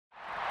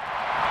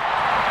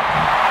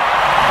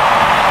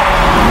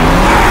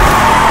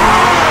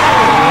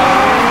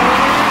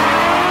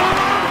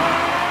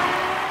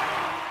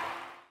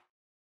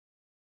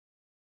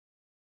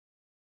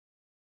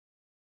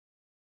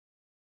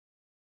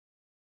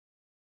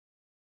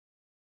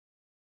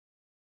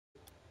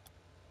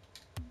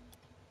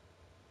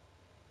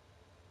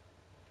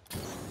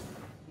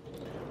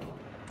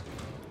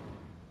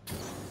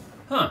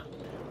Huh.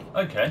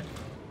 Okay.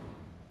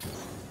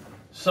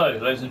 So,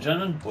 ladies and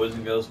gentlemen, boys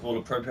and girls of all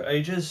appropriate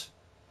ages,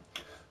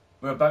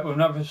 we're back with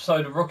another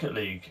episode of Rocket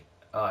League.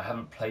 I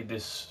haven't played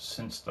this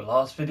since the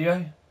last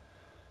video,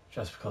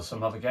 just because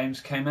some other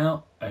games came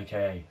out,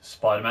 aka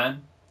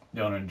Spider-Man,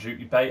 the Honor and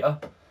Duty beta,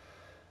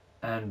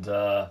 and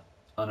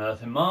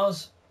Unearthing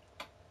Mars,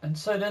 and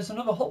so there's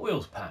another Hot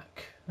Wheels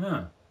pack.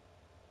 Huh.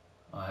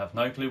 I have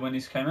no clue when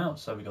these came out,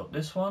 so we got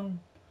this one,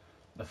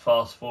 the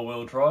fast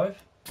 4-wheel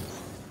drive,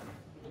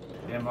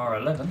 the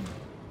MR11,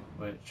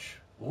 which,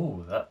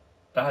 ooh, that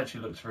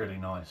actually looks really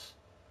nice.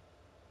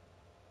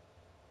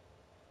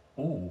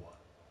 Ooh,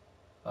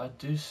 I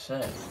do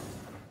say.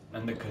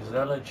 And the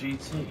Gazella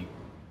GT.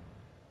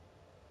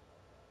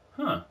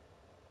 Huh.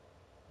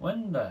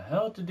 When the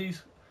hell did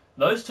these...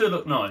 Those two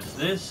look nice.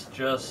 This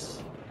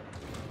just...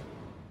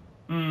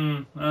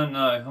 I don't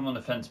know. I'm on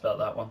the fence about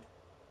that one.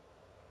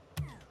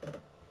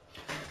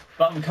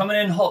 But I'm coming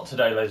in hot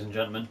today, ladies and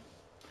gentlemen.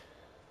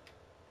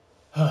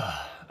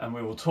 And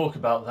we will talk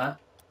about that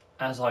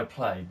as I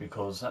play,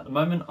 because at the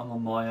moment I'm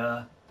on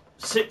my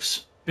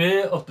 6th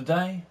beer of the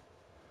day,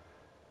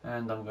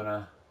 and I'm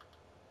gonna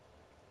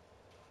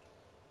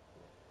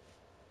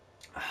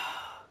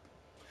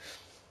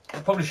I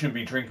probably shouldn't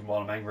be drinking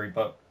while I'm angry,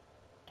 but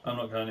I'm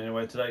not going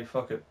anywhere today,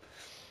 fuck it.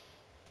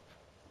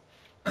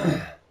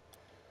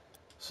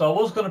 So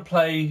I was going to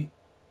play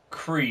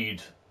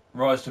Creed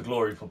Rise to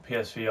Glory for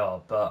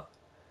PSVR, but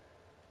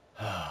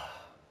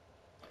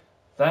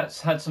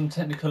that's had some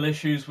technical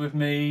issues with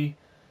me.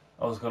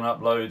 I was going to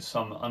upload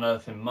some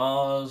Unearthing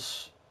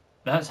Mars.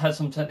 That's had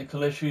some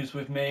technical issues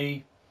with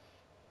me.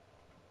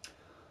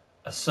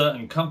 A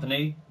certain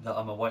company that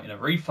I'm awaiting a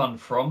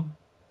refund from,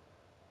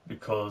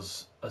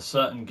 because a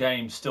certain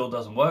game still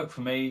doesn't work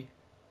for me,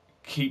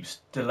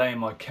 keeps delaying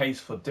my case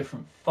for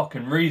different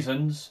fucking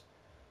reasons.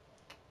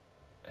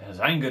 It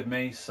has angered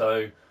me,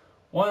 so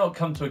why not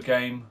come to a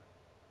game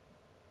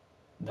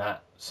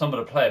that some of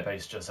the player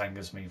base just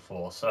angers me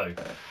for? So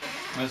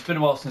it's been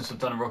a while since I've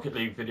done a Rocket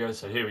League video,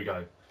 so here we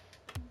go.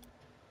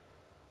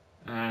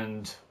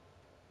 And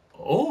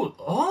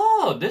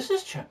oh, this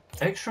is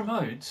extra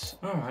modes.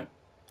 All right.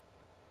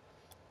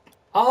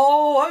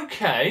 Oh,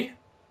 okay.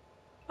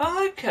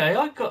 Okay,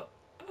 I got...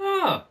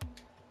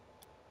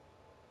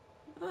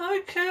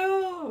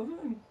 Okay,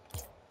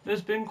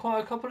 there's been quite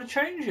a couple of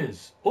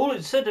changes. All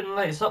it said in the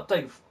latest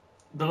update,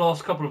 the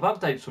last couple of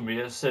updates from me,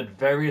 has said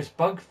various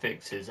bug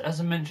fixes. It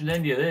hasn't mentioned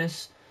any of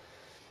this.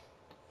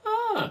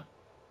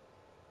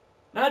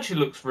 That actually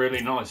looks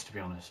really nice, to be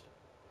honest.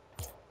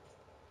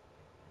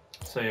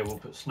 So yeah, we'll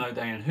put Snow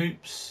Day and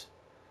Hoops,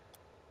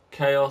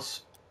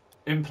 Chaos,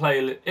 in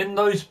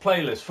those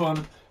playlists. For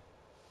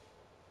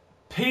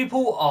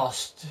people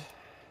asked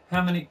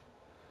how many.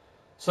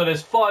 So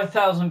there's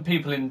 5,000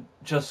 people in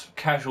just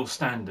casual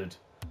standard.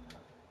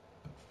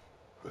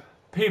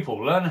 People,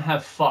 learn to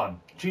have fun.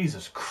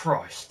 Jesus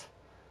Christ.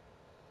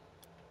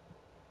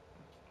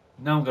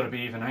 Now I'm going to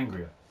be even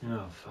angrier.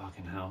 Oh,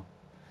 fucking hell.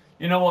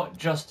 You know what?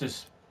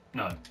 Justice.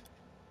 No.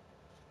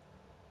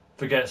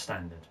 Forget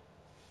standard.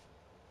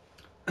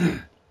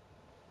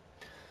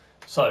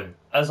 So,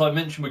 as I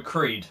mentioned with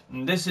Creed,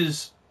 and this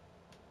is...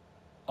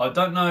 I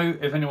don't know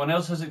if anyone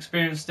else has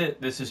experienced it.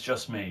 This is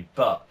just me.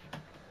 But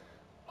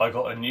I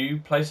got a new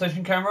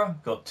PlayStation camera.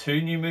 Got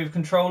 2 new Move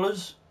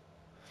controllers.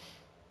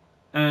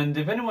 And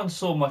if anyone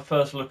saw my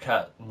first look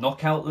at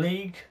Knockout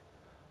League,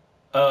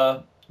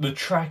 the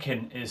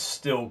tracking is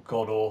still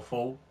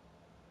god-awful.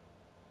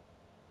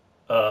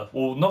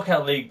 Well,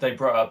 Knockout League, they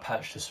brought out a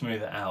patch to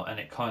smooth it out, and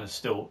it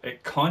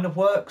kind of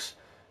works.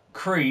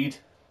 Creed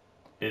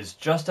is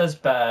just as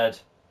bad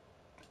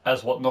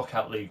as what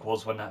Knockout League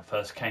was when that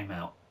first came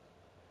out.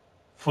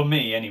 For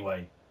me,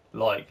 anyway.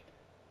 Like,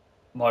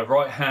 my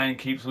right hand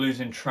keeps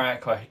losing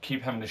track. I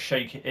keep having to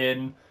shake it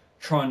in.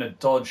 Trying to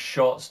dodge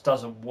shots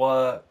doesn't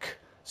work.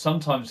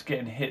 Sometimes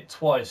getting hit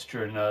twice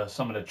during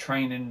some of the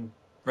training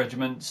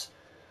regiments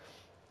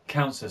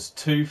counts as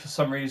 2 for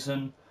some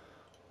reason.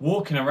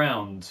 Walking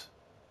around,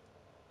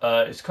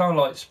 it's kind of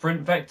like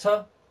Sprint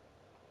Vector,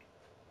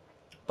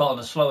 but on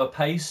a slower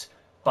pace,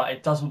 but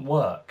it doesn't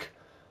work.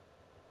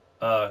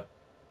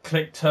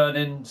 Click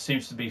turning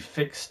seems to be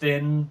fixed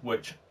in,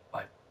 which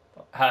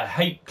I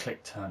hate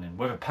click turning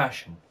with a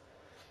passion.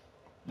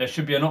 There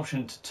should be an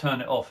option to turn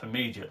it off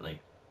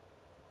immediately.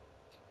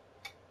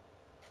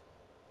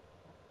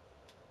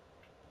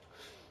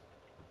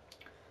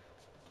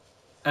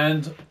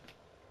 And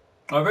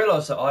I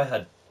realised that I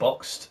had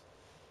boxed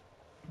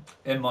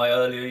in my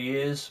earlier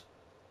years,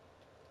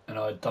 and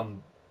I'd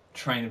done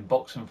training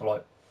boxing for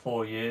like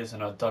 4 years,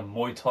 and I'd done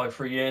Muay Thai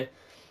for a year.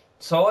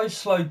 So I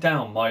slowed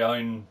down my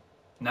own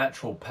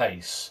natural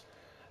pace,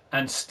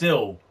 and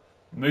still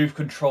Move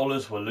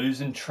controllers were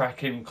losing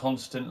tracking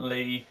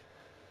constantly.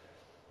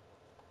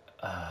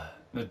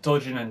 The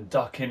dodging and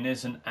ducking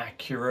isn't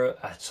accurate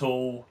at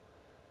all.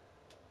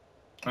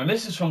 And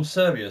this is from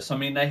Servius. I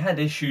mean, they had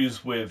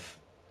issues with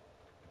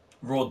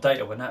raw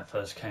data when that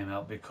first came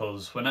out,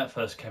 because when that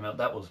first came out,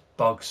 that was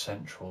bug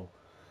central.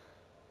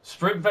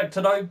 Sprint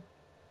Vector though,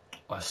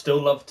 I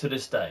still love to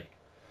this day.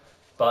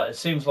 But it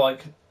seems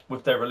like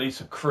with their release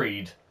of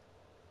Creed,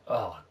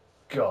 oh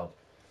god,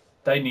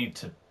 they need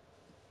to,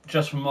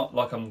 just from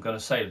like I'm going to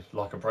say,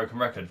 like a broken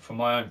record, from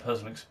my own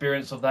personal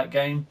experience of that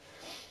game,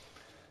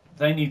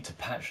 they need to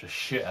patch the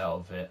shit out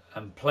of it,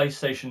 and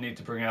PlayStation need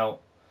to bring out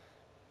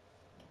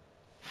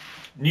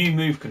new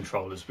move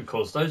controllers,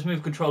 because those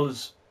move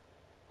controllers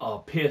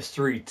are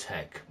PS3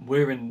 tech.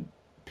 We're in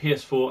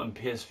PS4 and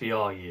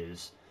PSVR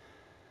years.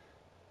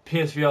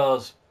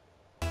 PSVR's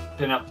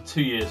been out for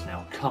 2 years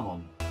now. Come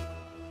on,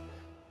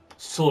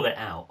 sort it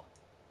out.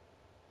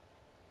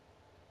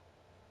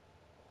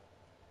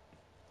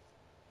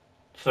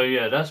 So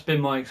yeah, that's been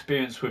my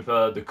experience with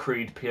the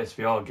Creed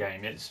PSVR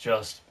game. It's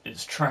just,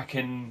 its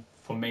tracking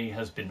for me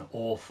has been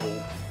awful.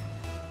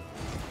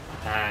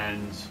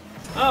 And,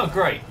 oh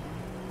great,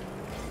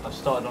 I've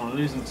started on a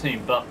losing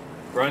team, but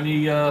we're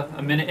only a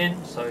minute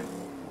in, so.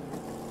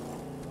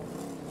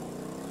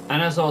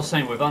 And as I was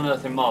saying, with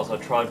Unearthing Mars, I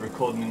tried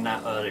recording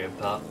that earlier,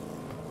 but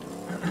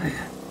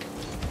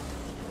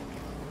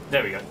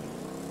there we go.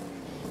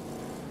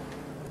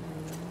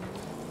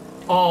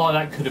 Oh,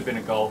 that could have been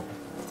a goal.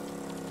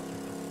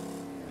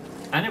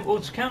 And it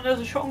was counted as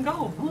a shot on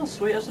goal. Oh,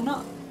 sweet as a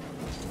nut.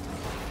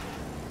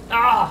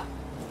 Ah!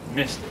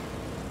 Missed it.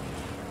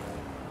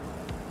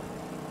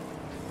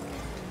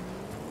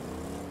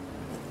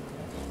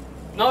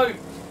 No!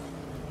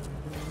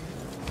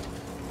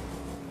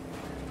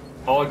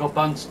 Oh, I got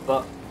bounced,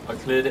 but I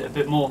cleared it a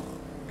bit more.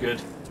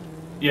 Good.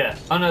 Yeah,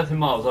 Unearthing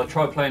Mars, I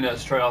tried playing it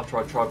straight after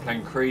I tried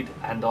playing Creed,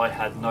 and I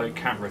had no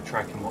camera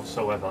tracking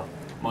whatsoever.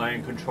 My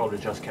own controller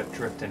just kept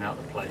drifting out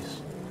of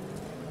place.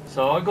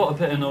 So I got a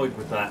bit annoyed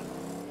with that.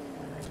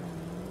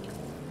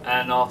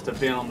 And after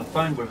being on the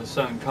phone with a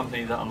certain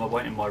company that I'm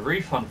awaiting my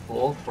refund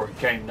for a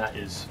game that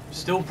is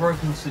still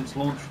broken since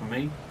launch for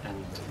me,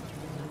 and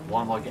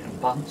why am I getting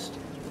bounced?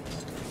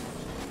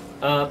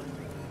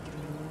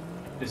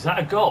 Is that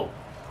a goal?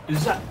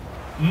 Is that...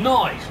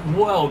 Nice!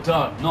 Well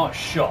done! Nice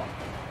shot!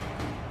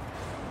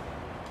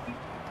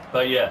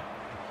 But yeah.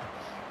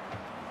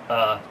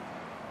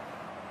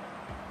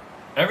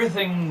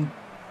 Everything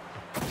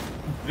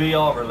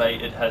VR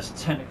related has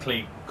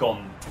technically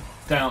gone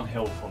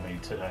downhill for me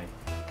today.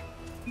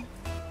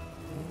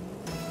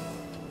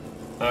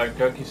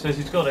 Goki says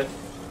he's got it.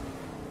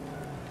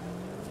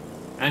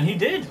 And he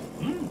did!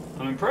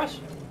 I'm impressed.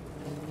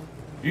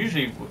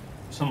 Usually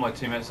some of my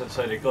teammates that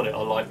say they got it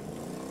are like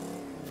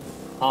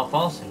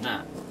half-assing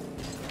that.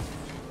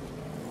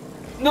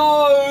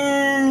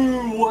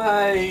 No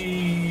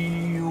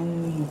way!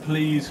 Oh,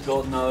 please,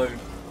 God, no.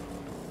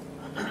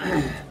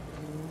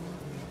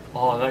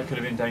 Oh, that could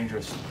have been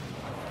dangerous.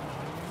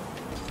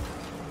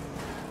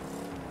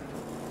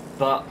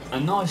 But a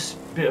nice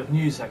bit of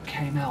news that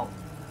came out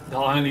that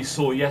I only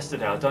saw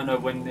yesterday. I don't know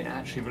when it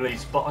actually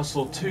released, but I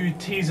saw 2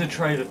 teaser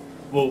trailers.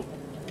 Well,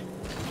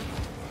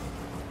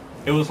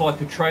 it was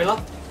like a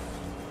trailer,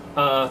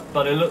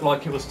 but it looked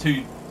like it was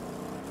 2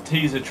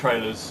 teaser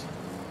trailers.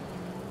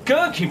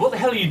 Gurky, what the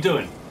hell are you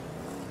doing?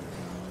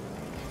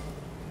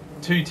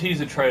 2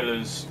 teaser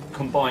trailers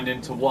combined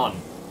into one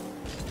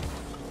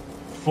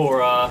for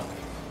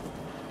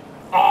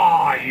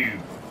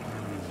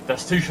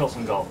that's 2 shots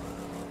on goal.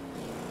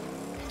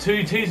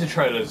 2 teaser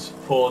trailers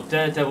for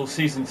Daredevil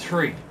Season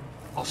 3.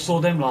 I saw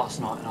them last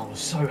night and I was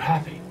so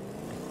happy.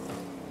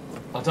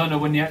 I don't know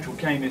when the actual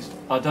game is.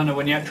 I don't know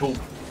when the actual.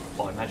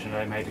 Well, I imagine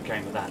they made a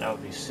game of that. That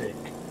would be sick.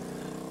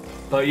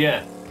 But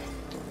yeah,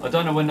 I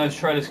don't know when those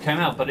trailers came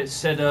out, but it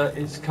said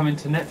it's coming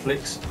to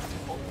Netflix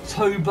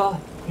October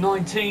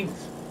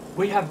 19th.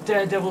 We have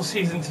Daredevil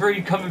Season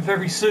 3 coming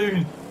very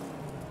soon.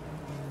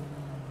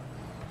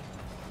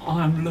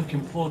 I'm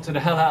looking forward to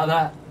the hell out of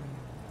that.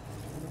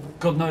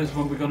 God knows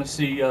when we're going to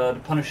see The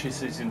Punisher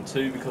Season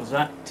 2, because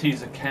that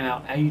teaser came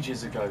out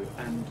ages ago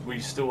and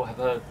we still have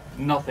heard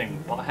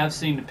nothing. But I have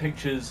seen the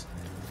pictures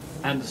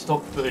and the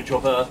stock footage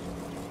of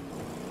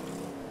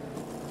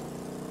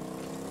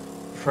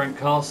Frank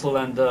Castle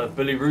and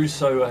Billy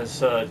Russo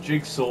as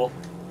Jigsaw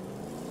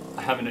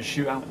having a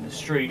shootout in the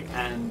street.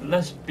 And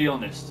let's be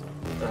honest,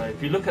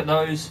 if you look at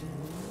those,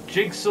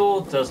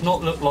 Jigsaw does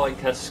not look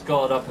like as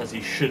scarred up as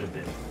he should have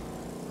been.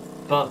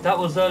 But that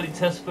was early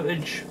test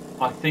footage,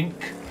 I think.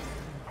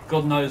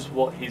 God knows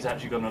what he's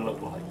actually going to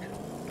look like.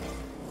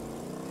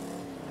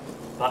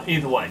 But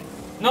either way.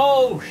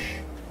 No!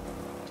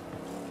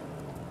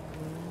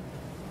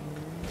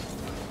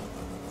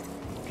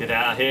 Get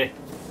out of here.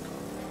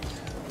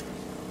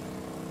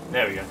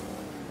 There we go.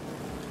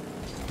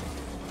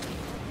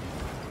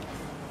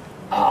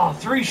 Ah,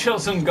 3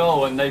 shots on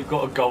goal and they've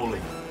got a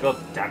goalie.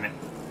 God damn it.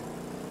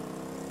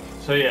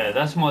 So yeah,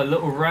 that's my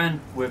little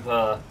rant with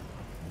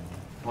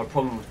my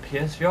problem with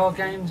PSVR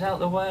games out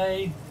the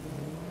way.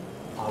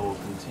 I will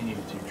continue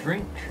to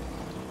drink.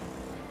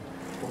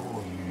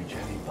 Oh, you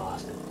jelly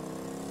bastard.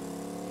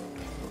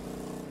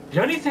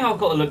 The only thing I've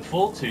got to look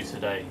forward to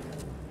today,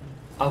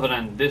 other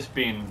than this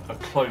being a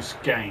close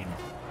game.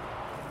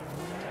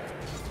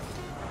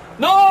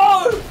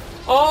 No!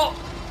 Oh!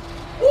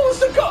 What was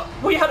the goal?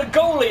 We had a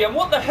goalie, and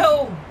what the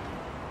hell?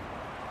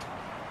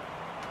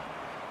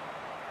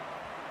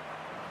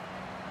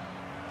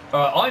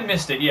 Alright, I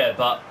missed it, yeah,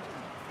 but...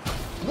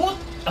 What?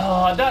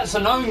 Ah, that's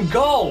an own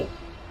goal!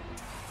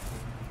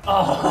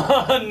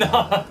 Oh,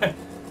 no!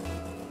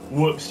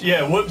 Whoops,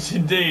 yeah, whoops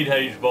indeed,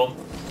 H-Bomb.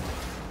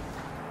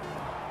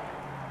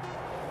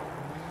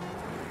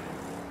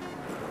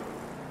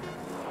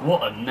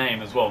 What a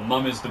name as well.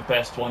 Mum is the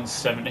best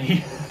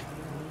 170.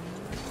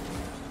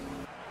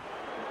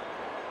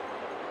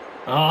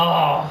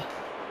 Ah!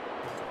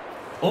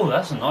 Oh,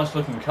 that's a nice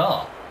looking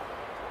car.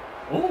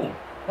 Oh,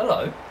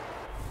 hello.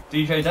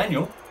 DJ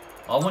Daniel,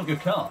 I want your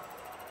car.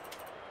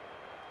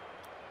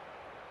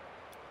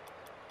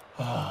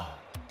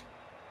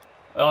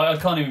 I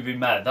can't even be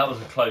mad. That was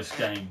a close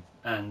game.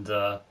 And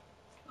I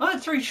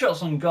had 3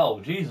 shots on goal.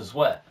 Jesus,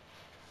 wet.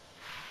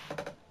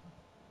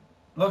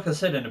 Like I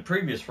said in a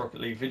previous Rocket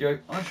League video,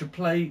 I should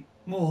play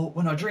more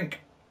when I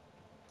drink.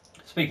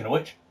 Speaking of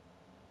which.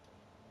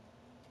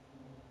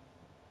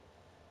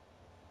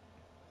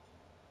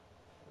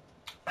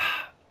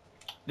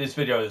 This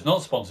video is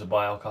not sponsored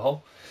by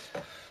alcohol.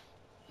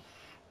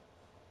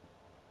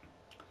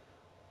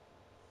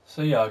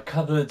 So yeah, I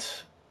covered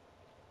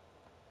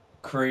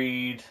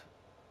Creed.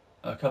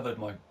 I covered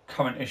my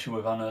current issue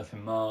with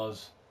Unearthing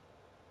Mars.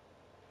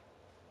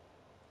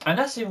 And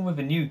that's even with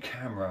a new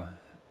camera.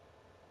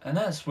 And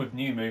that's with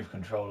new move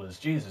controllers.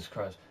 Jesus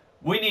Christ.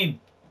 We need...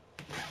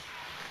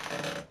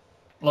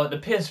 like the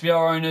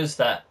PSVR owners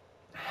that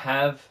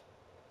have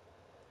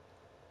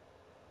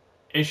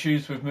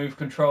issues with move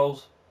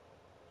controls.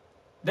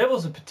 There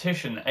was a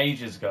petition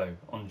ages ago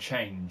on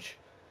Change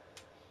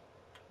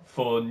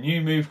for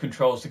new move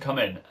controls to come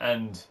in,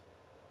 and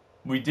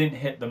we didn't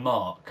hit the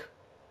mark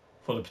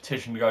for the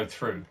petition to go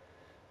through.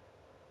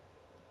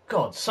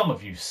 God, some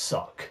of you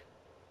suck.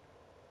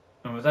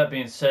 And with that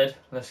being said,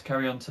 let's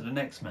carry on to the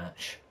next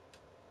match.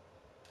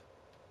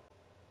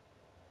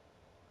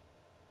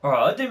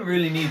 Alright, I didn't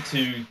really need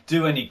to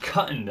do any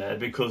cutting there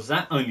because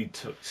that only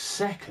took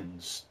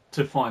seconds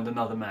to find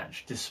another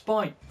match,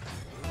 despite...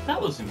 That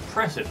was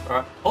impressive.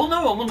 Alright. Oh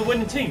no, I'm on the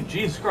winning team.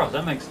 Jesus Christ,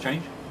 that makes a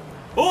change.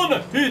 Oh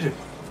no, you did.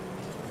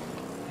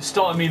 It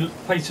started me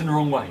facing the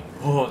wrong way.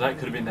 Oh, that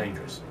could have been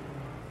dangerous.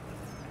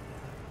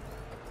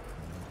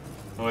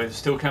 Oh, it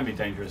still can be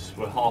dangerous.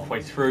 We're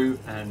halfway through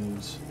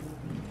and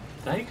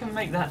they can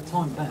make that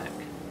time back.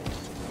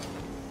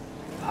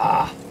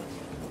 Ah!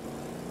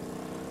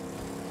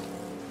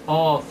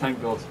 Oh,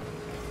 thank God.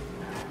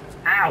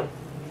 Ow!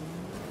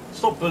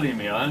 Stop bullying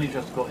me, I only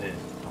just got here.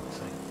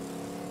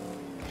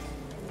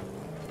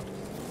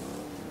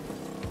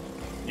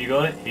 You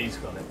got it? He's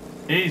got it.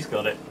 He's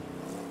got it.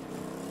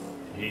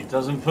 He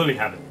doesn't fully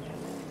have it.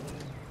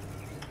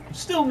 I'm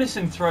still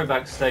missing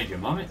Throwback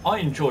Stadium. I mean, I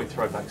enjoy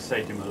Throwback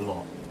Stadium a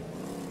lot.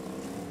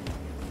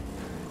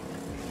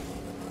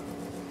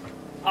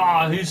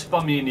 Ah, who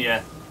spun me in the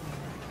air?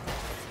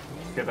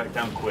 Let's get back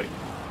down quick.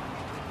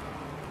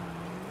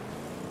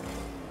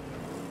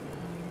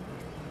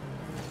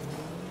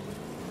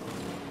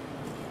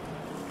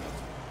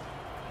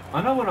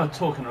 I know when I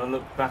talk and I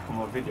look back on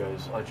my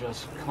videos, I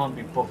just can't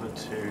be bothered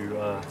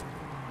to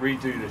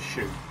redo the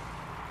shoot.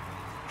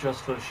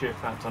 Just for the sheer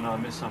fact I know I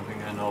missed something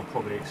and I'll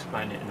probably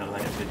explain it in a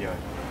later video.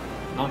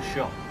 Nice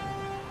shot.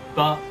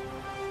 But,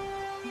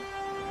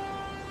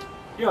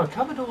 yeah, I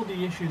covered all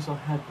the issues I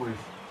had with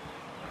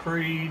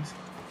Creed.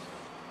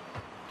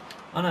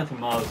 Unearthing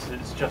Mars,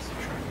 it's just a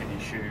tracking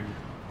issue.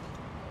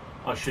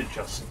 I should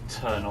just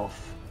turn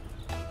off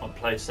on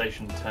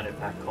PlayStation, turn it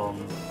back on,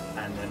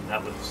 and then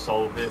that would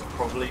solve it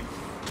probably,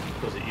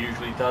 because it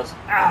usually does.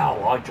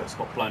 Ow! I just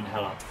got blown the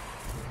hell up.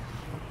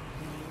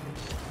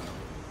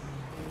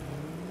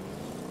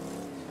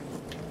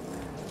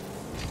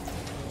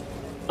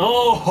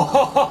 Oh, ho,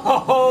 ho, ho,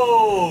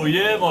 ho,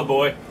 yeah, my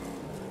boy.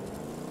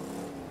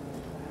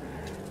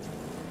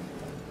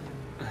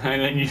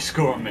 And then you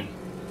score on me.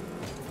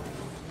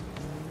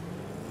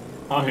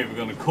 I'm either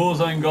going to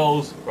cause own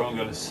goals or I'm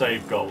going to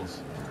save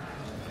goals.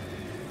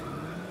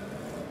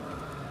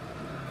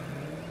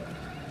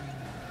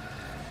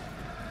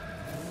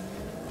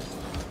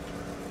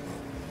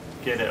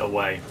 Get it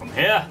away from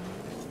here.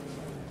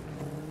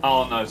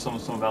 Oh no,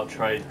 someone's talking about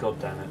trade. God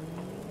damn it.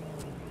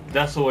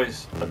 That's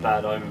always a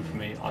bad omen for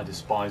me. I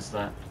despise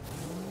that.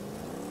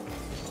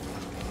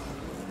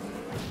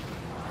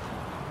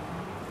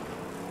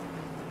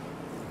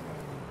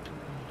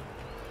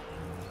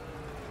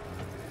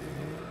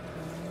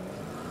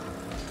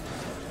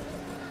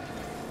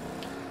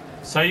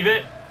 Save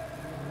it.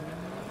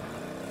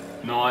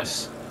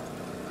 Nice.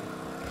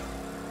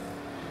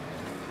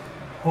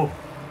 Oh.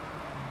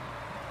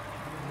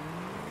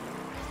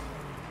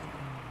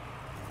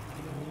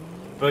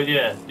 But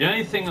yeah, the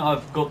only thing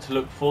I've got to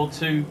look forward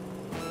to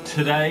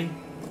today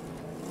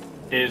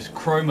is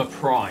Chroma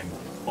Prime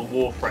on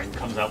Warframe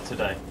comes out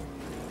today.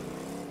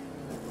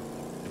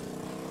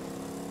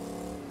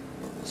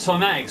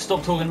 Somatic,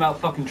 stop talking about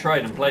fucking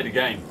trade and play the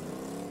game.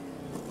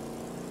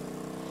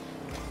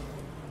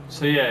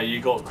 So yeah,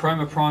 you got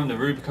Chroma Prime, the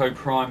Rubico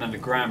Prime, and the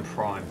Grand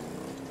Prime.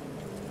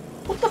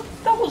 What the?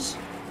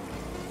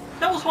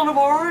 That was one of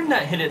our own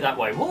that hit it that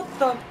way. What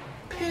the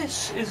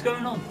piss is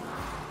going on?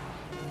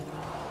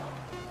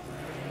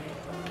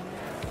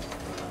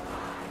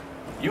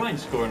 You ain't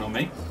scoring on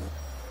me.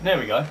 There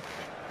we go.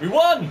 We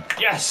won!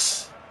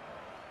 Yes!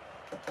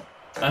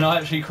 And I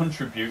actually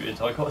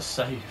contributed. I got a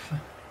save.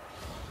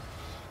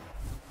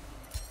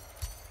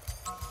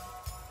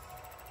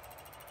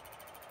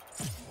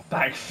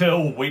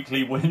 Backfill,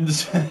 weekly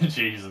wins.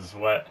 Jesus,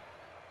 wet.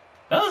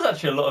 That was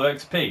actually a lot of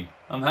XP.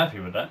 I'm happy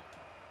with that.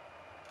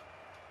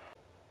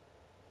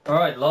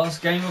 Alright,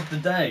 last game of the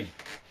day.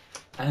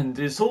 And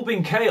it's all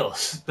been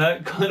chaos.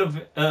 That kind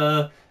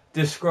of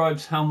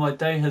describes how my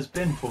day has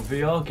been for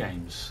VR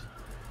games.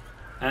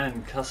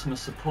 And customer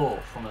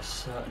support from a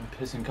certain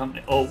pissing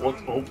company. Oh, what?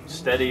 Oh,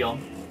 steady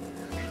on.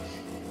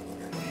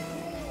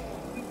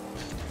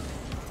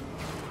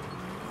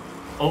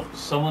 Oh,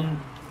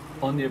 someone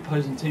on the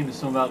opposing team is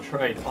talking about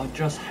trade. I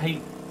just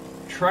hate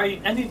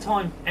trade.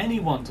 Anytime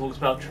anyone talks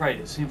about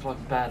trade, it seems like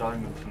a bad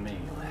omen for me.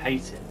 I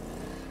hate it.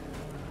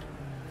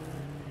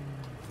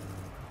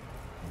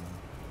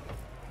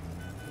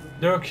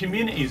 There are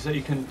communities that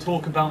you can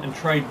talk about and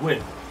trade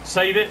with.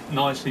 Save it.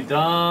 Nicely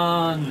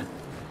done.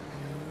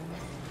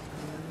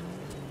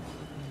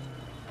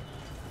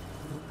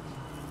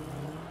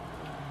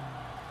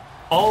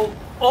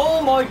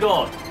 Oh my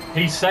god.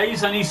 He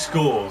saves and he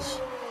scores.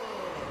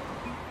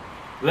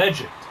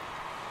 Legend.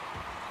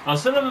 I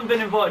still haven't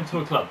been invited to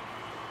a club.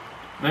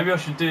 Maybe I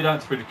should do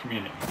that through the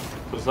community.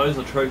 Because those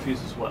are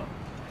trophies as well.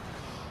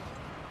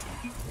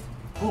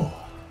 Oh.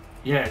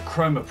 Yeah,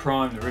 Chroma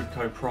Prime, the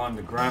Ribco Prime,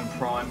 the Grand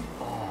Prime.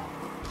 Oh,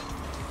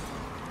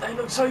 they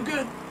look so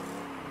good.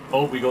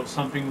 Oh, we got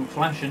something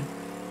flashing.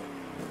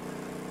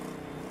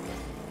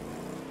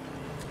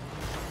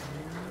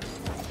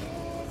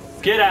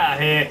 Get out of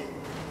here.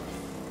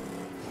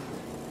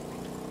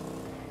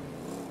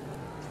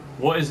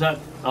 What is that?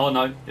 Oh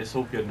no, it's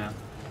all good now.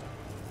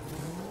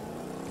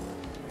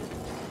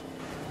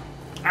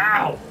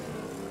 Ow!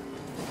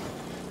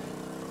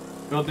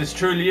 God, this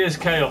truly is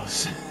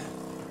chaos.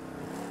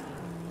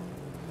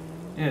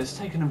 Yeah, it's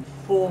taken them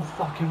 4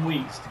 fucking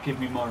weeks to give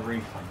me my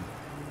refund.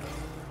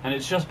 And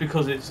it's just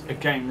because it's a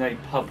game they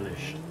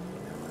published.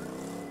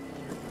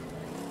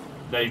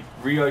 They've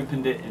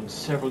reopened it in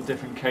several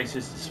different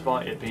cases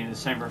despite it being the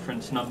same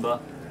reference number.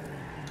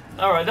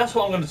 Alright, that's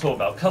what I'm going to talk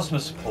about, customer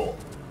support.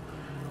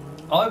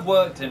 I've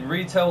worked in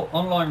retail,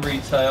 online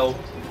retail,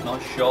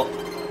 nice shop,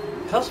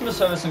 customer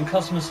service and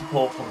customer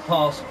support for the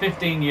past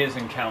 15 years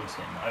and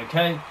counting,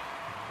 okay?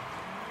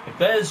 If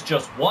there's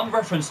just one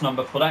reference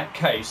number for that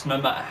case,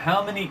 no matter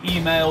how many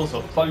emails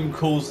or phone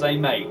calls they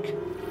make,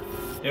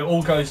 it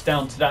all goes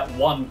down to that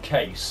one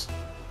case.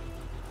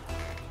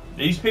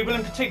 These people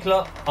in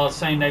particular are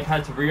saying they've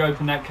had to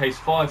reopen that case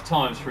 5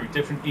 times through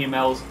different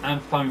emails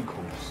and phone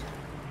calls.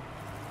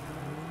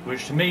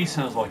 Which to me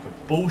sounds like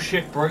a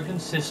bullshit broken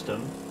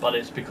system, but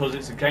it's because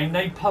it's a game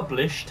they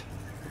published.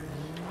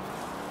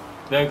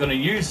 They're going to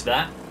use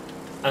that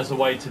as a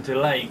way to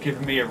delay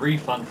giving me a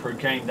refund for a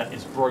game that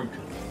is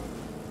broken.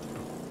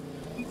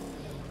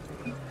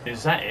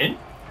 Is that in?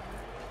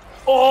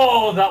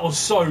 Oh, that was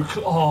so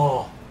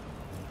oh.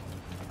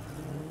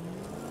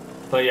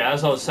 But yeah,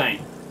 as I was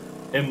saying,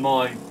 in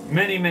my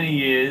many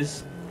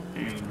years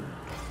in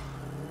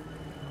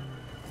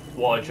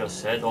what I just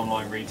said,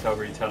 online retail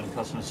and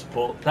customer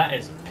support, that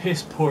is a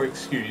piss poor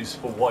excuse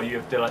for why you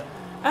have delayed.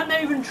 And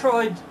they even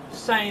tried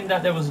saying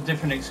that there was a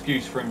different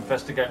excuse for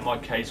investigating my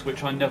case,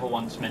 which I never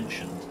once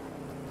mentioned.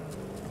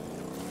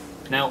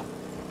 Now,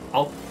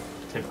 oh,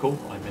 typical,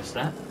 I missed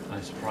that.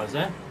 No surprise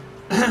there.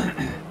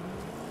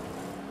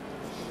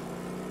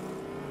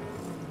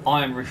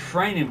 I am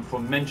refraining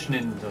from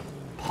mentioning the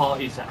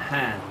parties at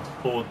hand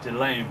or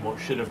delaying what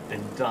should have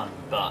been done,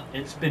 but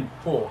it's been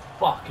 4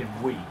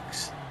 fucking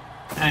weeks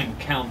and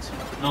counting.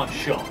 Nice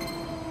shot.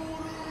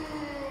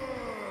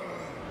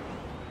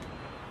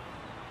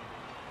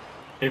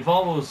 If I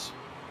was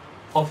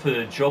offered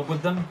a job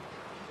with them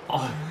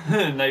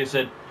and they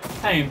said,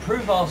 hey,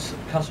 improve our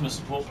customer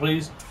support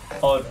please,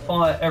 I'd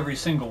fire every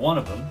single one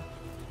of them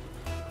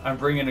and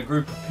bring in a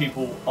group of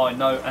people I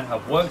know and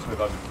have worked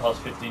with over the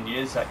past 15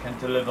 years that can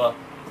deliver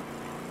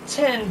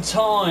 10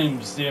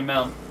 times the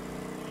amount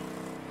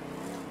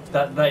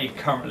that they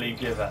currently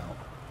give out.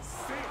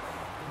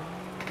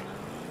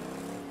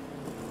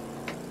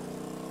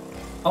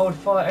 I would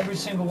fire every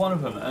single one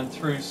of them, and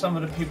through some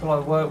of the people I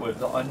work with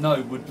that I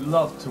know would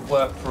love to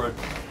work for a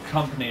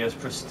company as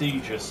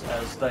prestigious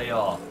as they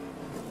are,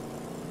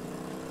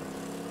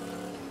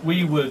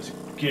 we would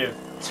give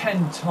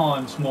 10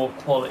 times more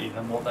quality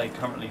than what they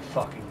currently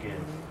fucking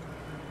give.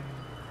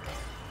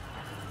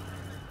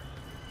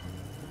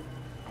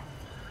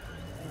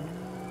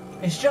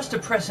 It's just a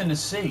press in the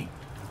sea.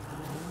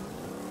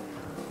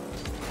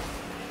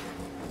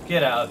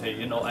 Get out of here,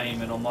 you're not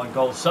aiming on my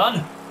goal,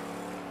 son.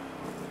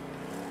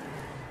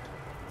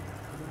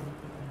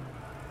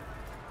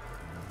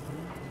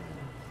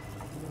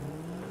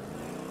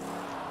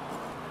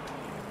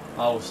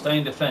 I will stay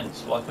in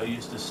defence like I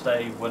used to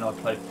stay when I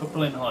played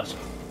football in high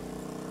school.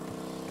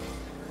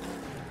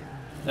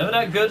 Never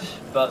that good,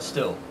 but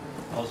still,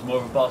 I was more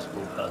of a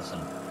basketball person.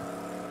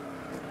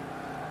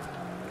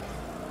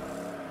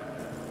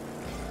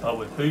 But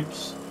with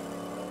hoops,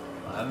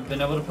 I haven't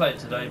been able to play it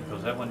today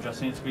because everyone just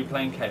seems to be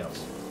playing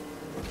Chaos.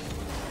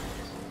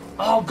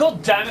 Oh,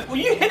 god damn it! Well,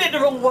 you hit it the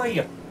wrong way,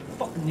 you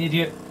fucking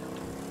idiot.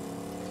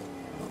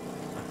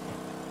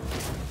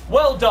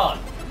 Well done.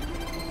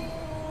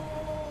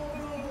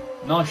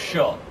 Nice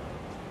shot.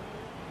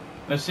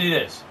 Let's see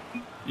this.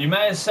 You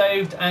may have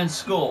saved and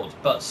scored,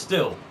 but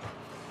still,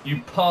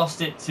 you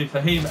passed it to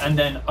Fahim and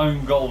then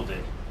own goaled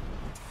it.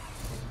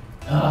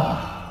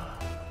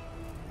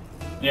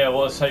 Yeah,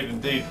 what a save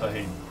indeed,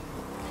 Fahim.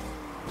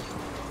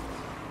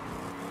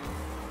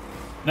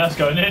 That's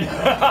going in.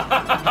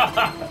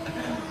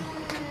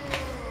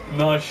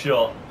 Nice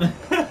shot.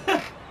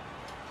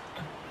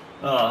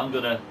 Oh, I'm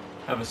gonna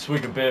have a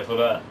swig of beer for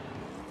that.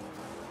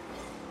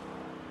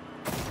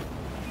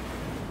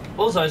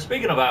 Also,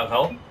 speaking of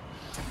alcohol,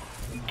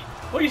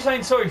 what are you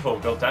saying sorry for,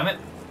 goddammit?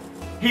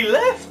 He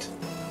left?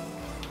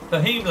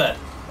 Fahim left.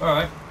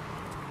 Alright.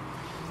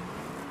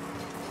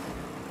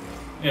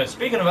 Yeah,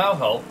 speaking of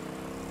alcohol,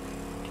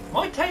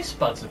 my taste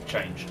buds have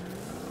changed.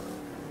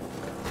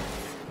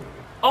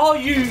 Oh,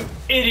 you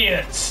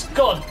idiots!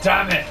 God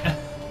damn it!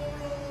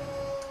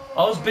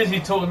 I was busy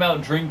talking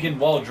about drinking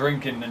while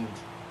drinking, and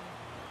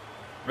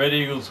Red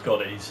Eagle's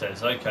got it, he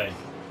says. Okay.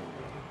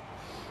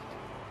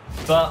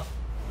 But,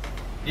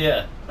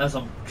 yeah, as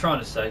I'm trying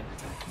to say,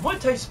 my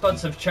taste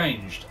buds have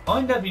changed.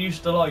 I never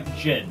used to like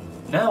gin.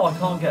 Now I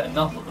can't get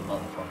enough of the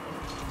motherfucker.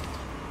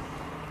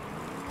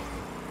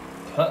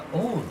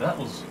 Oh, that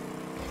was...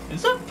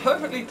 Is that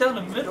perfectly down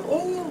the middle?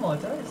 Oh my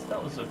days,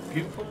 that was a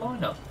beautiful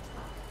lineup.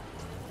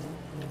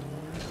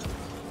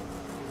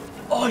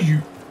 Oh,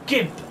 you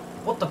gimp!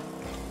 What the...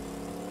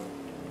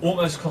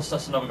 Almost cost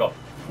us another goal.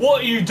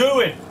 What are you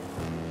doing?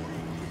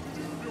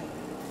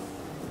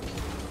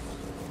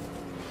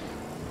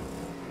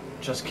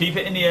 Just keep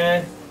it in the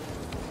air.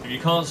 If you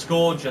can't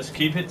score, just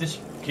keep it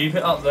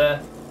up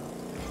there.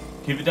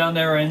 Keep it down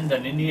their end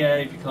and in the air.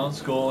 If you can't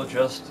score,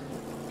 just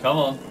come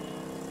on.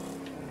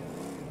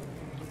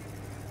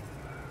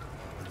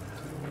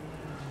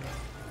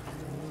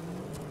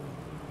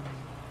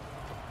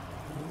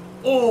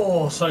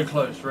 Oh, so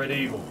close, Red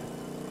Eagle.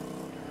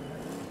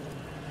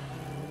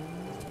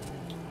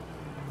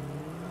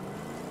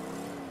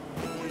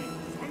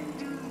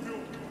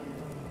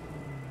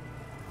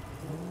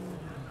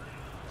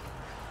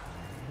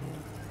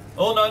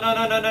 Oh no no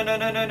no no no no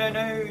no no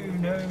no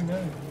no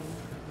no.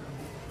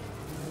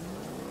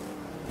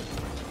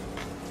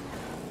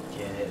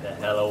 Get it the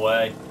hell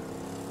away.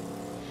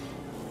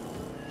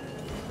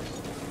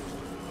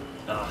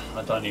 Ah,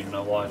 I don't even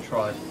know why I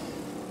tried.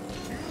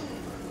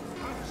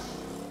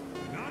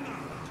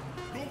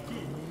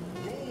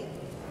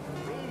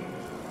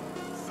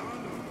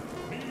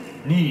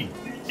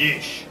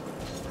 Ish.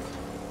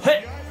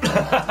 Hey!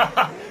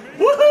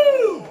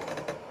 Woohoo!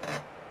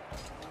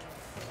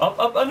 Up,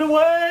 up, and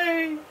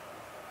away!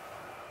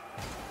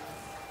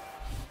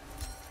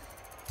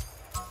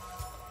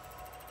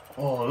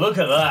 Oh, look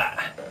at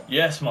that.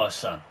 Yes, my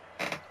son.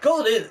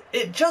 God,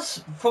 it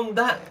just, from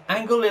that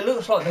angle, it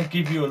looks like they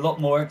give you a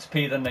lot more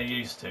XP than they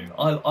used to.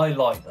 I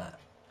like that.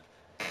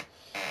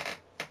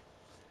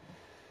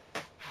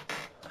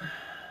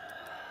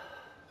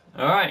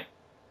 Alright.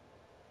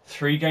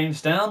 3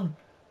 games down.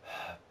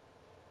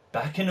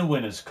 Back in the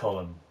winners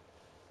column.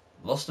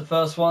 Lost the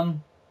first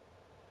one.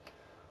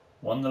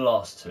 Won the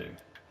last 2.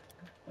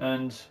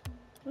 And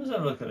let's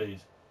have a look at these.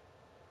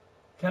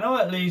 Can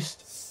I at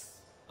least...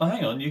 Oh,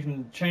 hang on, you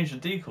can change the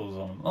decals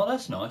on them. Oh,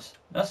 that's nice.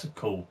 That's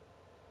cool.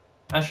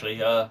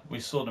 Actually, we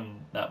saw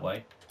them that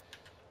way.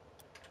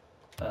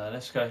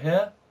 Let's go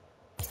here.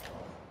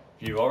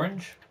 View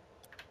orange.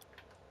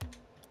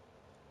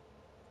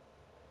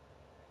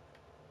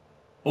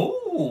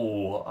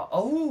 Ooh,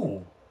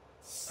 oh.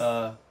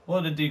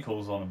 What are the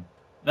decals on them?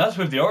 That's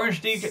with the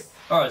orange decal.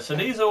 Alright, so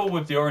these are all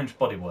with the orange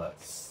bodywork.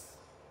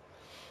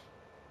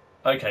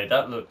 Okay,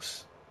 that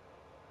looks...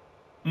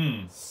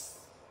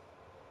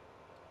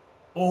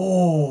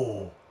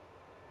 Oh.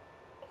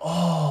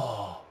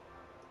 Oh.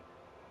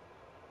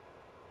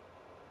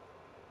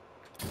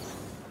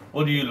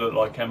 What do you look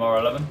like,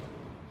 MR11?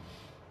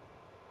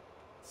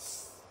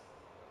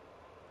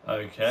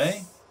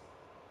 Okay.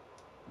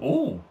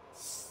 Oh.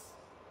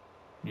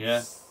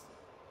 Yeah.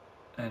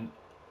 And...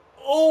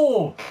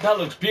 Oh! That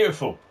looks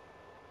beautiful.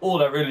 Oh,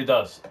 that really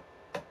does.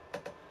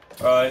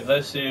 Alright,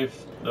 let's see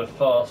if the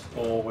fast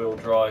 4-wheel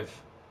drive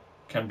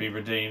can be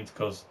redeemed,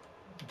 because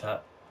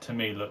that, to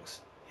me,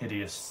 looks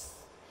hideous.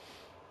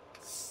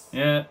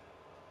 Yeah.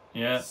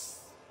 Yeah.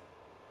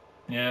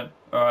 Yeah.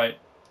 Alright.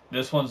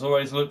 This one's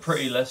always looked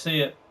pretty. Let's see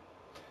it.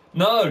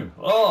 No!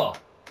 Oh!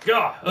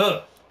 God!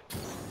 Ugh!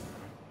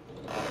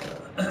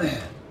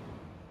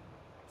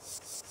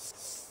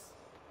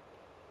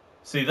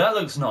 See, that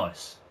looks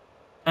nice.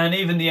 And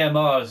even the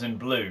MR is in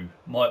blue.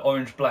 My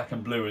orange, black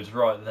and blue is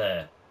right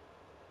there.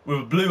 With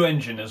a blue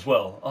engine as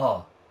well.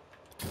 Ah,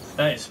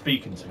 that is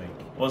speaking to me.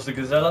 What's the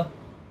Gazella?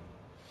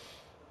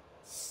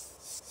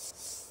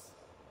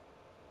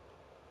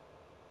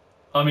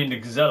 I mean,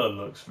 the Gazella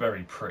looks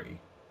very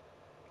pretty.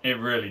 It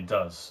really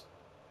does.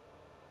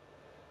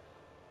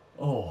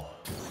 Oh,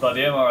 But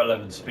the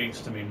MR11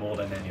 speaks to me more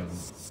than any of them.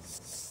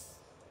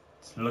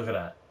 So look at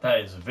that.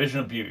 That is a vision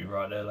of beauty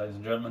right there, ladies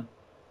and gentlemen.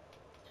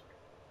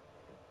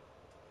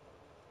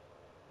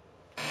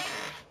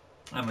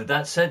 And with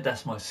that said,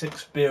 that's my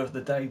 6th beer of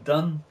the day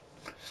done.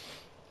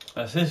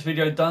 That's this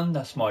video done.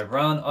 That's my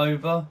run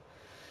over.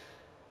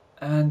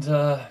 And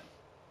I'm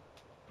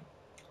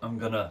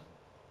going to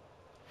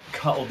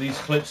cut all these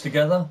clips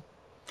together.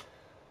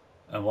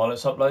 And while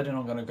it's uploading,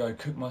 I'm going to go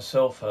cook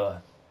myself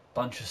a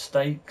bunch of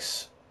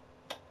steaks.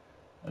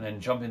 And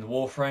then jump into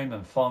Warframe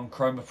and farm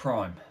Chroma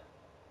Prime.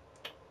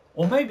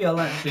 Or maybe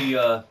I'll actually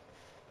buy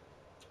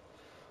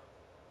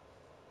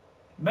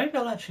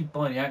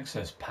the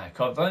access pack.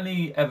 I've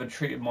only ever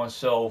treated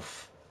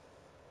myself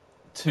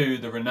to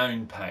the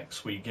renowned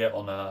packs we get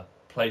on a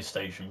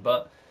PlayStation,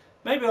 but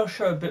maybe I'll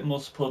show a bit more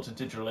support to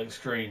Digital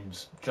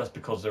Extremes just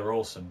because they're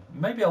awesome.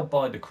 Maybe I'll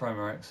buy the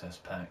Chroma access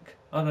pack.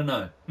 I don't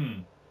know.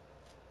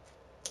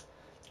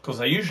 Because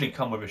they usually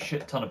come with a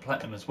shit ton of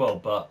platinum as well,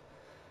 but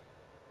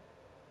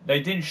they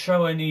didn't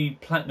show any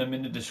platinum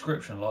in the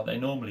description like they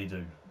normally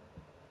do.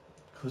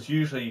 Because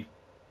usually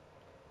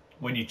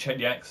when you check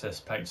the access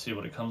pack to see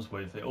what it comes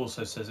with, it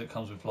also says it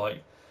comes with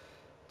like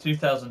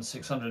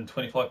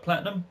 2,625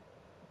 platinum.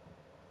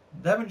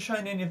 They haven't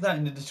shown any of that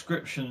in the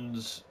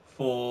descriptions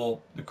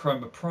for the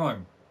Chroma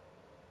Prime.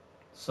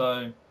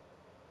 So,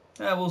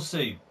 yeah, we'll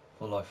see.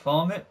 Will I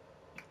farm it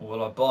or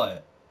will I buy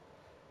it?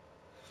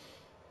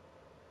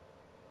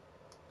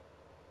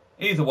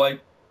 Either way,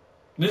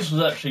 it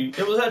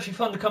was actually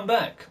fun to come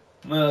back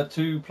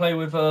to play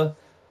with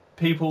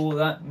people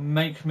that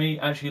make me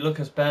actually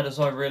look as bad as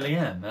I really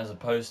am, as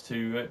opposed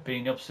to it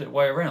being the opposite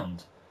way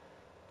around.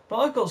 But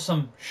I got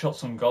some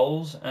shots on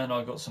goals, and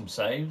I got some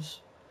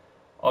saves.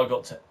 I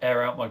got to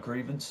air out my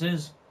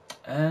grievances,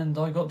 and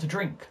I got to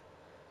drink.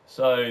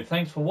 So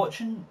thanks for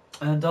watching,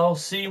 and I'll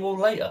see you all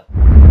later.